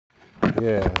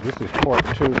Yeah, this is part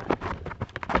 2.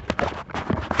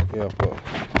 Yeah, but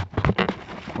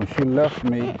when she left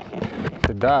me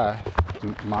to die,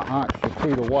 my aunt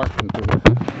Shaquita Washington,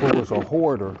 who was a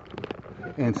hoarder,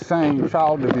 insane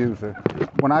child abuser,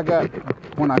 when I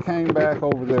came back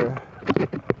over there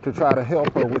to try to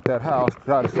help her with that house,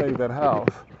 try to save that house,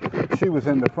 she was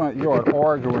in the front yard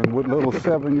arguing with little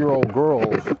 7-year-old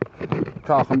girls,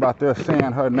 talking about they're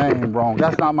saying her name wrong.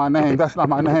 That's not my name. That's not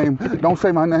my name. Don't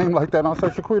say my name like that. And I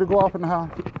said, Shaquita, go off in the house.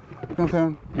 You know what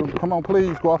I'm saying? Come on,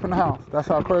 please, go off in the house. That's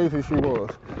how crazy she was.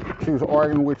 She was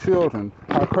arguing with children.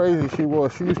 How crazy she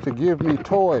was. She used to give me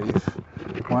toys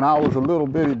when I was a little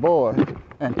bitty boy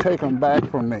and take them back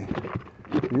from me.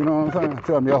 You know what I'm saying?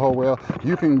 Tell me, oh, well,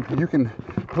 you can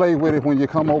play with it when you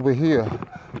come over here.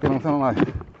 You know what I'm saying?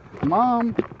 Like, Mom,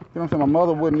 you know what I'm saying? My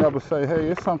mother would never say, hey,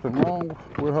 it's something wrong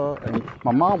with her. And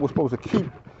my mom was supposed to keep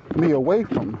me away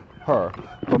from her.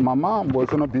 But my mom was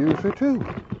an abuser too.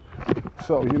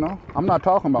 So, you know, I'm not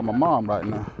talking about my mom right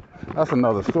now. That's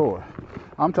another story.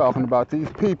 I'm talking about these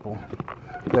people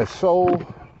that sold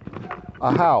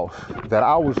a house that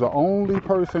I was the only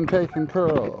person taking care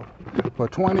of for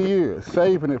 20 years,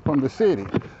 saving it from the city.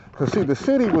 Because, see, the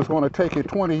city was going to take it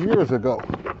 20 years ago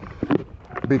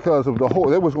because of the whole,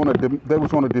 they was going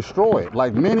to destroy it,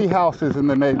 like many houses in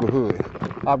the neighborhood.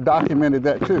 I've documented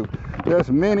that too. There's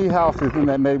many houses in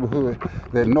that neighborhood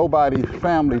that nobody's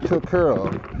family took care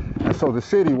of. And so the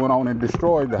city went on and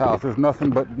destroyed the house. There's nothing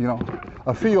but, you know,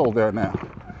 a field there now.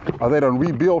 Or they done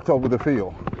rebuilt over the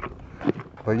field.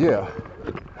 But yeah,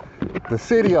 the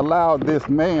city allowed this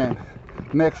man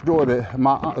next door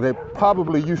that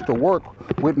probably used to work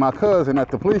with my cousin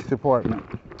at the police department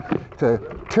to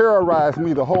terrorize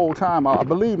me the whole time. I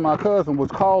believe my cousin was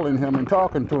calling him and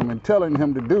talking to him and telling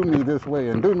him to do me this way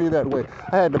and do me that way.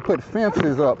 I had to put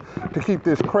fences up to keep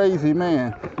this crazy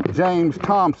man, James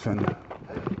Thompson,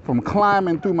 from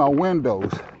climbing through my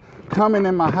windows, coming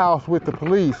in my house with the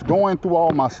police, going through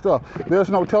all my stuff. There's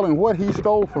no telling what he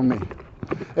stole from me.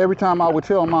 Every time I would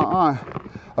tell my aunt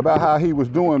about how he was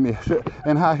doing me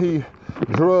and how he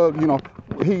drugged, you know,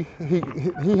 he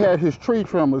had his tree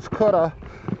trimmers cut a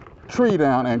tree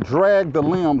down and dragged the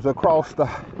limbs across the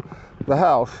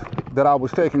house that I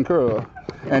was taking care of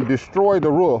and destroyed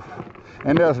the roof.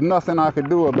 And there's nothing I could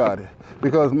do about it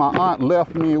because my aunt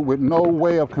left me with no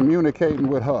way of communicating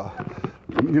with her.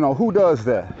 You know, who does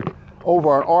that?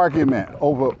 Over an argument,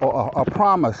 over a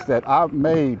promise that I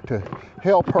made to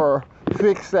help her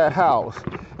fix that house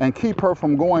and keep her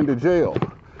from going to jail.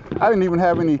 I didn't even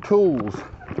have any tools.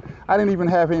 I didn't even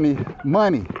have any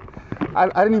money. I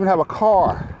didn't even have a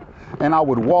car. And I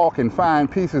would walk and find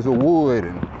pieces of wood,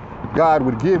 and God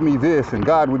would give me this and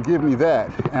God would give me that.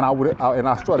 And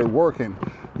I started working,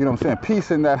 you know what I'm saying,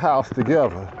 piecing that house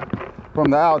together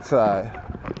from the outside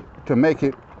to make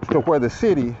it to where the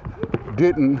city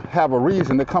didn't have a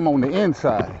reason to come on the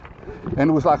inside. And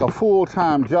it was like a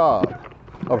full-time job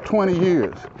of 20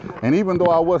 years. And even though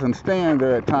I wasn't staying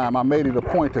there at the time, I made it a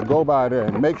point to go by there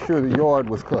and make sure the yard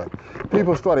was cut.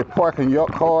 People started parking your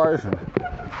cars and,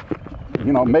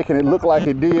 you know, making it look like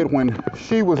it did when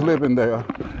she was living there.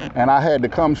 And I had to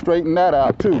come straighten that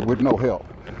out too with no help.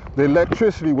 The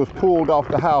electricity was pulled off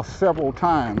the house several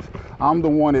times. I'm the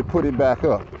one that put it back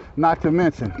up. Not to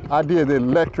mention, I did the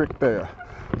electric there,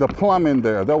 the plumbing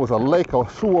there. There was a lake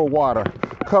of sewer water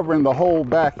covering the whole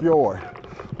backyard,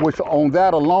 which on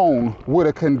that alone would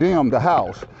have condemned the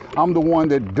house. I'm the one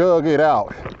that dug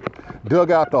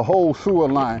out the whole sewer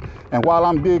line. And while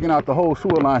I'm digging out the whole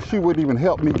sewer line, she wouldn't even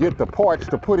help me get the parts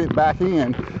to put it back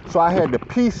in. So I had to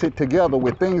piece it together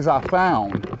with things I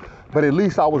found. But at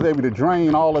least I was able to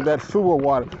drain all of that sewer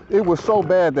water. It was so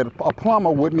bad that a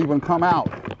plumber wouldn't even come out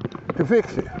to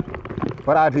fix it.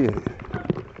 But I did it.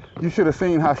 You should have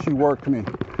seen how she worked me.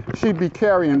 She'd be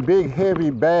carrying big, heavy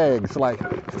bags, like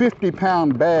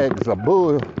 50-pound bags of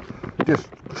bull, just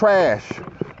trash,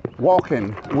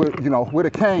 walking with, you know, with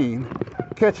a cane,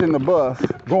 catching the bus,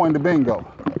 going to bingo.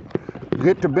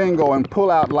 Get to bingo and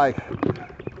pull out like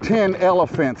 10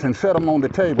 elephants and set them on the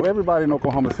table. Everybody in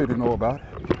Oklahoma City know about it.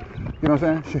 You know what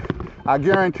I'm saying? I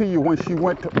guarantee you when she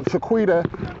went to Shaquita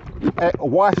at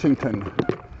Washington,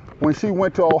 when she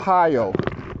went to Ohio,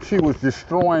 she was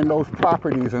destroying those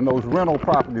properties and those rental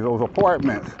properties, those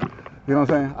apartments. You know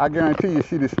what I'm saying? I guarantee you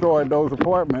she destroyed those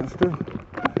apartments too.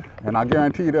 And I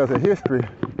guarantee you there's a history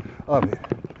of it.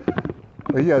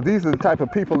 But yeah, these are the type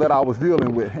of people that I was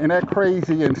dealing with. And that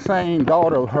crazy, insane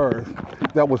daughter of hers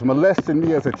that was molesting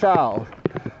me as a child.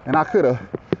 And I could have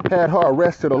had her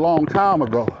arrested a long time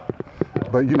ago.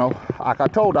 But you know, like I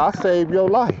told her, I saved your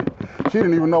life. She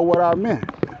didn't even know what I meant.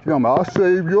 You know, I'll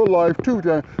save your life too.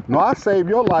 No, I saved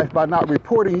your life by not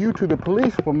reporting you to the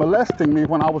police for molesting me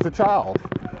when I was a child.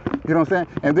 You know what I'm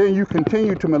saying? And then you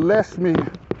continue to molest me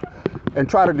and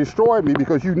try to destroy me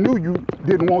because you knew you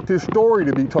didn't want this story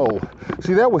to be told.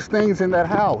 See, there was things in that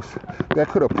house that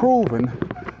could have proven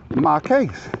my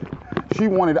case. She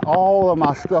wanted all of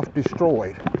my stuff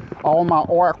destroyed, all my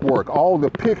artwork, all the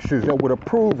pictures that would have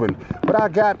proven. But I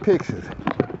got pictures.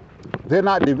 They're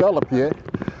not developed yet,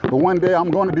 but one day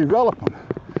I'm going to develop them,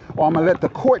 or I'm going to let the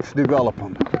courts develop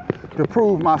them to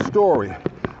prove my story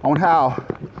on how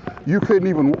you couldn't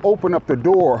even open up the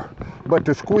door but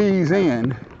to squeeze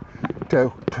in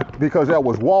because there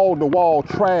was wall-to-wall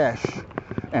trash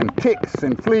and ticks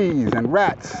and fleas and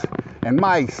rats and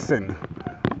mice and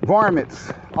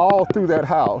varmints all through that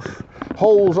house,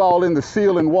 holes all in the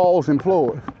ceiling, walls, and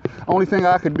floors. Only thing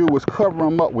I could do was cover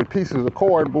them up with pieces of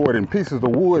cardboard and pieces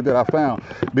of wood that I found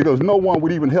because no one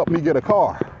would even help me get a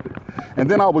car. And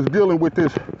then I was dealing with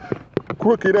this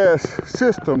crooked-ass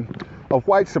system of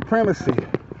white supremacy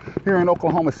here in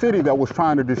Oklahoma City that was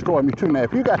trying to destroy me too. Now,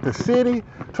 if you got the city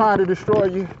trying to destroy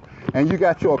you and you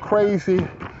got your crazy,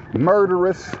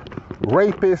 murderous,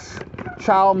 rapist,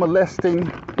 child molesting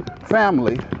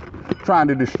family trying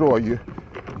to destroy you,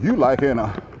 you like in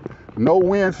a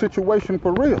no-win situation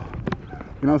for real.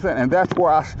 You know what I'm saying? And that's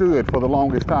where I stood for the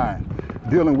longest time,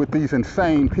 dealing with these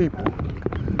insane people,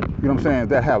 you know what I'm saying,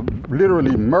 that have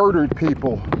literally murdered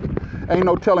people. Ain't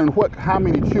no telling how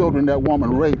many children that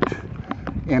woman raped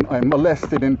and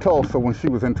molested in Tulsa when she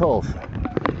was in Tulsa.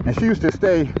 And she used to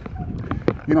stay, you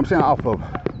know what I'm saying, off of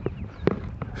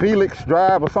Felix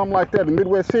Drive or something like that in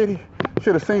Midwest City.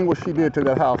 Should have seen what she did to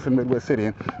that house in Midwest City.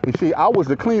 And you see, I was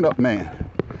the cleanup man.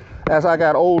 As I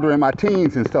got older in my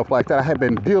teens and stuff like that, I had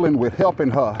been dealing with helping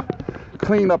her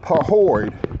clean up her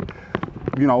hoard,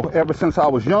 you know, ever since I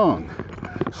was young.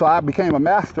 So I became a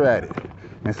master at it.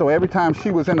 And so every time she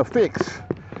was in a fix,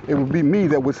 it would be me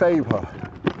that would save her.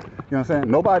 You know what I'm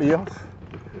saying? Nobody else.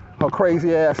 Her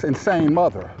crazy ass, insane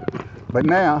mother. But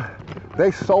now,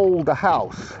 they sold the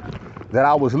house that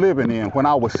I was living in when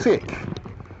I was sick.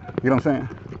 You know what I'm saying?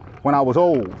 When I was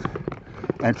old.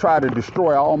 And try to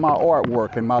destroy all my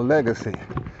artwork and my legacy.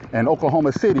 And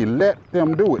Oklahoma City let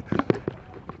them do it.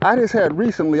 I just had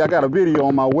recently, I got a video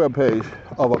on my webpage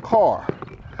of a car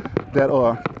that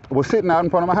was sitting out in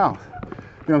front of my house.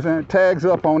 You know what I'm saying? Tags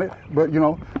up on it, but you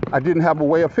know, I didn't have a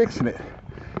way of fixing it.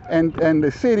 And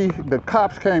the city, the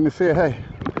cops came and said, hey,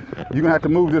 you're gonna have to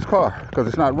move this car because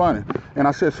it's not running. And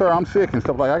I said, sir, I'm sick and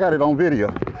stuff like that. I got it on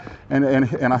video. And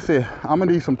I said, I'm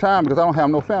gonna need some time because I don't have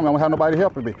no family. I don't have nobody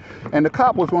helping me. And the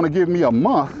cop was gonna give me a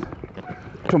month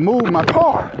to move my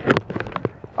car,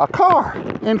 a car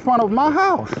in front of my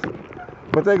house.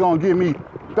 But they're gonna give me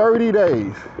 30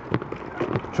 days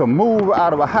to move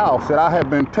out of a house that I have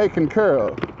been taking care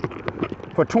of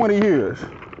for 20 years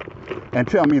and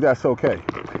tell me that's okay.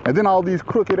 And then all these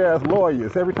crooked ass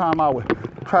lawyers, every time I would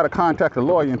try to contact a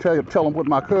lawyer and tell them what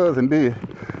my cousin did,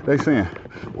 they saying,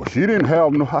 well, she didn't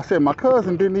have no. I said, my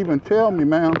cousin didn't even tell me,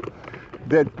 ma'am,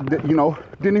 that you know,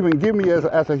 didn't even give me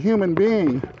as a human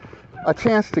being a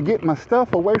chance to get my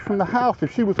stuff away from the house.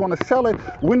 If she was going to sell it,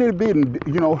 wouldn't it be,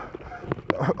 you know,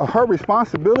 her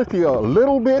responsibility a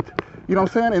little bit, you know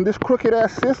what I'm saying, in this crooked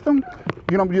ass system?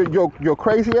 You know, your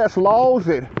crazy ass laws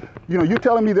that, you know, you're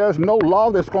telling me there's no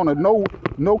law that's going to,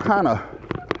 no kind of,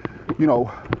 you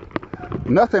know,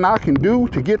 nothing I can do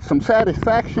to get some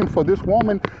satisfaction for this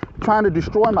woman trying to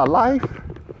destroy my life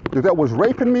that was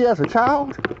raping me as a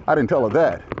child? I didn't tell her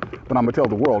that, but I'm going to tell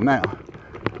the world now.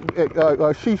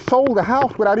 She sold the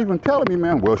house without even telling me,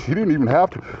 man. Well, she didn't even have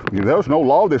to. You know, there's no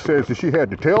law that says that she had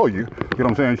to tell you. You know what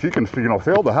I'm saying? She can, you know,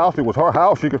 sell the house. It was her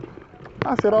house. She could.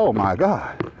 I said, oh my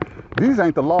God. These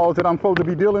ain't the laws that I'm supposed to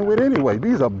be dealing with anyway.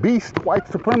 These are beast white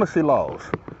supremacy laws.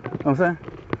 You know what I'm saying?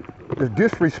 It's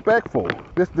disrespectful.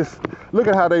 This. Look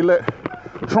at how they let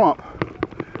Trump.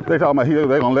 They talking about here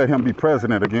they're gonna let him be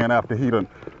president again after he done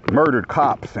murdered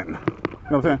cops and, you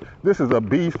know what I'm saying? This is a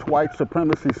beast white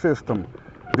supremacy system.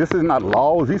 This is not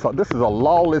laws. This is a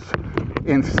lawless,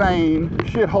 insane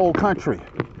shithole country. You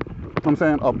know what I'm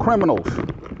saying? Of criminals.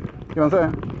 You know what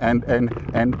I'm saying? And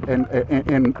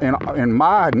in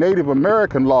my Native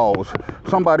American laws,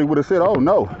 somebody would have said, oh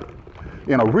no.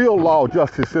 In a real law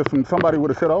justice system, somebody would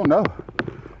have said, oh no,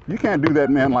 you can't do that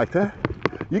man like that.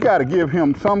 You got to give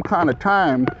him some kind of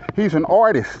time. He's an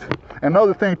artist.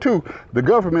 Another thing too, the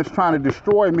government's trying to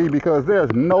destroy me because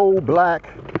there's no black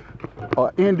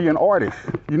Indian artists.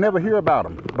 You never hear about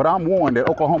them. But I'm warned that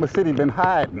Oklahoma City been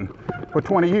hiding for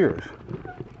 20 years.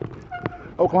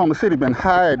 Oklahoma City been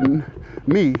hiding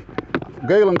me.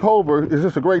 Galen Colbert is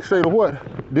just a great state of what?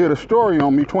 did a story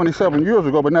on me 27 years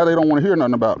ago, but now they don't want to hear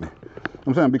nothing about me.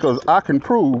 I'm saying, because I can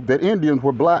prove that Indians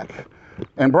were black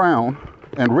and brown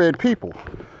and red people.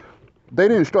 They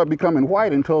didn't start becoming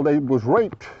white until they was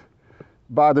raped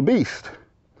by the beast,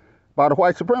 by the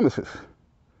white supremacists.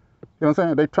 You know what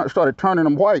I'm saying? They started turning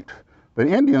them white. But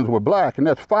Indians were black, and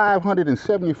that's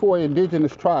 574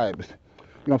 indigenous tribes,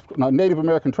 you know, Native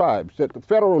American tribes that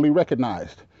federally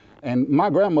recognized. And my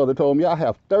grandmother told me I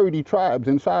have 30 tribes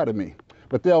inside of me,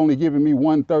 but they're only giving me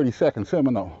 1 32nd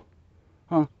Seminole.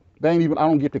 Huh? They ain't even, I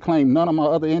don't get to claim none of my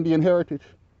other Indian heritage,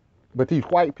 but these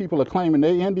white people are claiming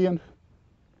they Indians?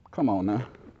 Come on now.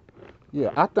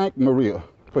 Yeah, I thank Maria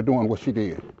for doing what she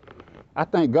did. I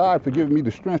thank God for giving me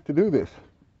the strength to do this,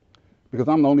 because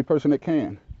I'm the only person that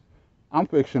can. I'm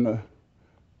fixing to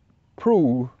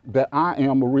prove that I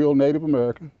am a real Native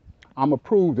American. I'm going to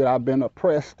prove that I've been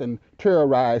oppressed and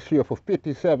terrorized here for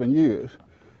 57 years.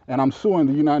 And I'm suing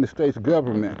the United States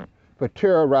government for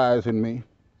terrorizing me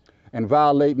and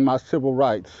violating my civil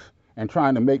rights and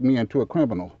trying to make me into a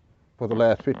criminal for the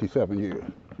last 57 years.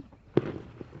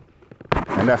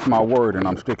 And that's my word, and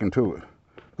I'm sticking to it.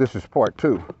 This is part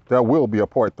 2. There will be a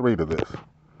part 3 to this.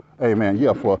 Amen.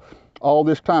 Yeah, for all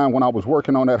this time when I was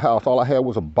working on that house, all I had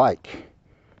was a bike.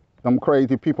 Them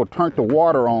crazy people turned the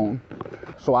water on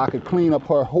so I could clean up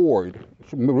her hoard.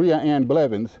 Maria Ann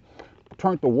Blevins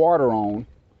turned the water on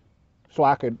so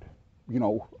I could, you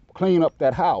know, clean up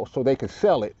that house so they could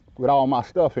sell it with all my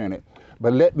stuff in it.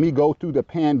 But let me go through the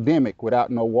pandemic without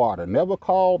no water. Never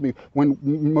called me. When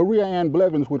Maria Ann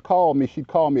Blevins would call me, she'd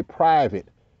call me private.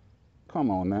 Come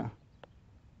on now.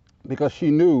 Because she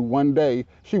knew one day,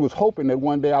 she was hoping that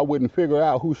one day I wouldn't figure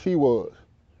out who she was.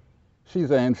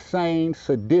 She's an insane,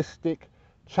 sadistic,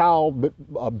 child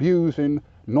abusing,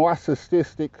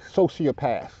 narcissistic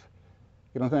sociopath.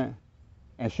 You know what I'm saying?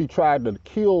 And she tried to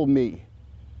kill me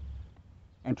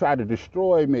and tried to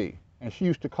destroy me. And she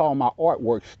used to call my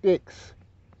artwork sticks.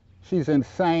 She's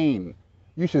insane.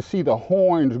 You should see the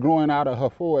horns growing out of her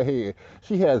forehead.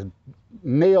 She has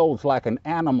nails like an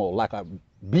animal, like a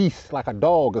beast, like a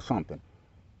dog or something.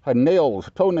 Her nails,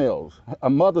 toenails, her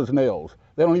mother's nails,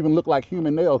 they don't even look like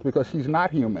human nails because she's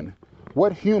not human.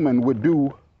 What human would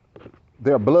do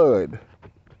their blood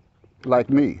like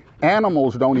me?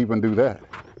 Animals don't even do that.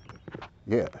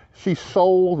 Yeah, she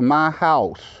sold my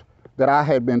house that I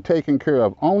had been taking care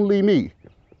of, only me,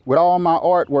 with all my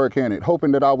artwork in it,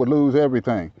 hoping that I would lose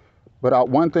everything. But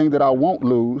one thing that I won't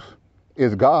lose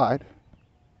is God.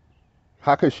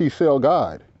 How could she sell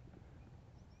God?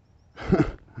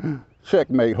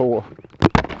 Checkmate, whore.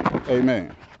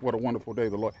 Amen. What a wonderful day,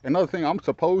 the Lord. Another thing, I'm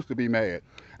supposed to be mad.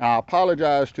 I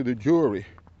apologize to the jury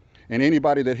and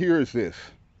anybody that hears this.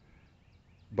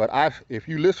 But if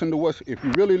you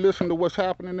really listen to what's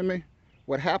happening to me,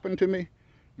 what happened to me,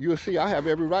 you'll see I have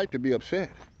every right to be upset.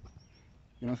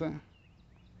 You know what I'm saying?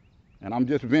 And I'm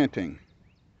just venting.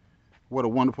 What a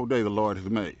wonderful day the Lord has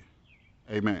made.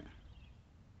 Amen.